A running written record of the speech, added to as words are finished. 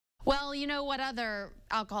Well, you know what other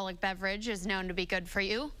alcoholic beverage is known to be good for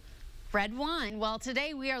you? Red wine. Well,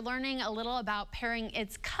 today we are learning a little about pairing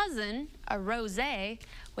its cousin, a rosé,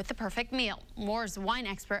 with the perfect meal. Moore's wine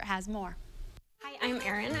expert has more. Hi, I'm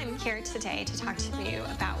Erin. I'm here today to talk to you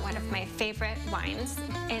about one of my favorite wines.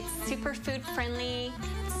 It's super food friendly,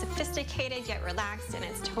 sophisticated yet relaxed, and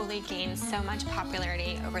it's totally gained so much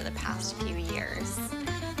popularity over the past few years.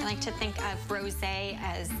 I like to think of rosé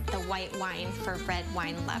as the white wine for red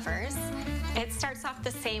wine lovers. It starts off the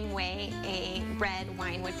same way a red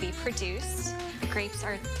wine would be produced. Grapes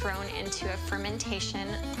are thrown into a fermentation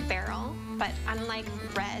barrel, but unlike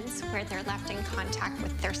reds, where they're left in contact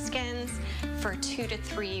with their skins for 2 to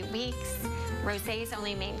 3 weeks, rosés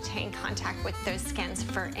only maintain contact with those skins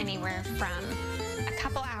for anywhere from a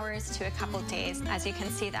couple hours to a couple days. As you can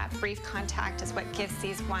see, that brief contact is what gives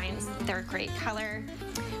these wines their great color.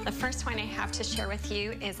 The first wine I have to share with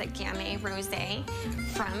you is a Gamay Rosé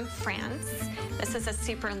from France. This is a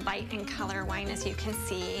super light in color wine, as you can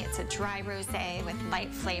see. It's a dry rosé with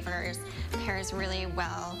light flavors, pairs really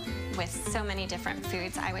well with so many different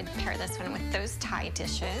foods. I would pair this one with those Thai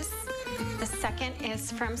dishes. The second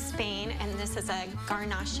is from Spain, and this is a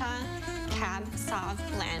Garnacha Cab Sauv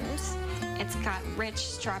blend. It's got rich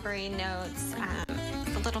strawberry notes, a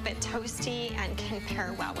little bit toasty, and can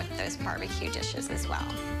pair well with those barbecue dishes as well.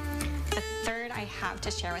 The third I have to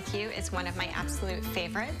share with you is one of my absolute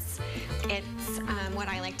favorites. It's what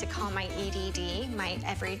I like to call my EDD, my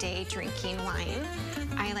everyday drinking wine.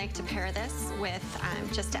 I like to pair this with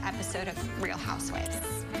just an episode of Real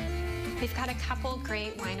Housewives. We've got a couple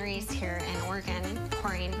great wineries here in Oregon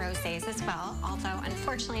pouring rosés as well, although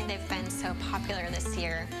unfortunately they've been so popular this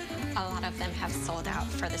year, a lot of them have sold out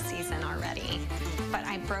for the season already. But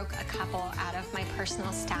I broke a couple out of my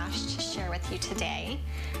personal stash to share with you today.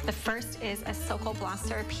 The first is a Sokol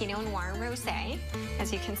Blosser Pinot Noir Rosé.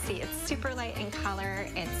 As you can see, it's super light in color.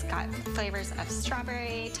 It's got flavors of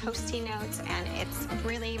strawberry, toasty notes, and it's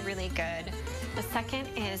really, really good. The second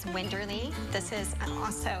is Winderly. This is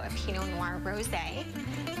also a Pinot Noir Rosé.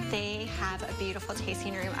 They have a beautiful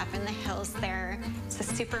tasting room up in the hills there. It's a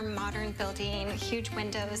super modern building, huge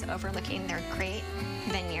windows overlooking their great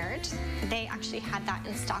vineyard. They actually had that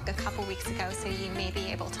in stock a couple weeks ago, so you may be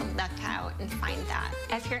able to look out and find that.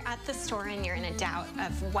 If you're at the store and you're in a doubt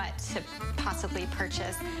of what to possibly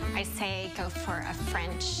purchase, I say go for a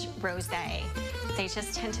French rosé. They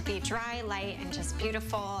just tend to be dry, light, and just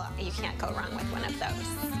beautiful. You can't go wrong with one of those.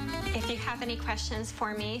 If you have any questions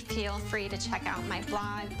for me, feel free to check out my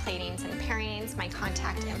blog, Platings and Pairings. My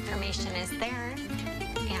contact information is there.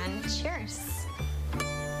 And cheers.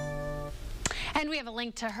 And we have a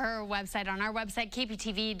link to her website on our website,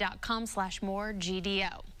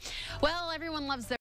 kptv.com/moregdo. Well, everyone loves their